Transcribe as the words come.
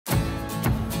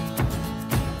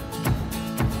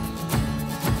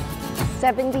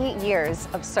70 years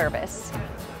of service.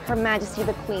 Her Majesty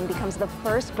the Queen becomes the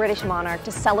first British monarch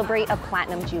to celebrate a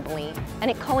Platinum Jubilee,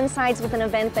 and it coincides with an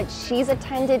event that she's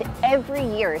attended every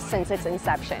year since its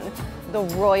inception, the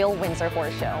Royal Windsor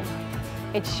Horse Show.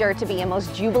 It's sure to be a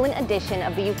most jubilant edition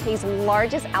of the UK's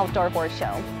largest outdoor horse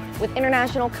show, with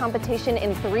international competition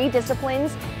in 3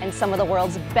 disciplines and some of the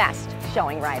world's best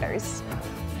showing riders.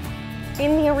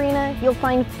 In the arena, you'll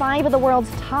find 5 of the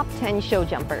world's top 10 show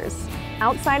jumpers.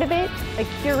 Outside of it, a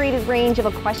curated range of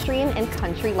equestrian and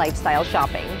country lifestyle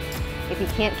shopping. If you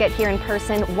can't get here in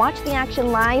person, watch the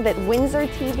action live at Windsor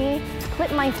TV,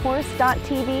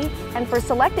 clipmyhorse.tv, and for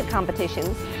selected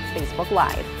competitions, Facebook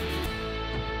Live.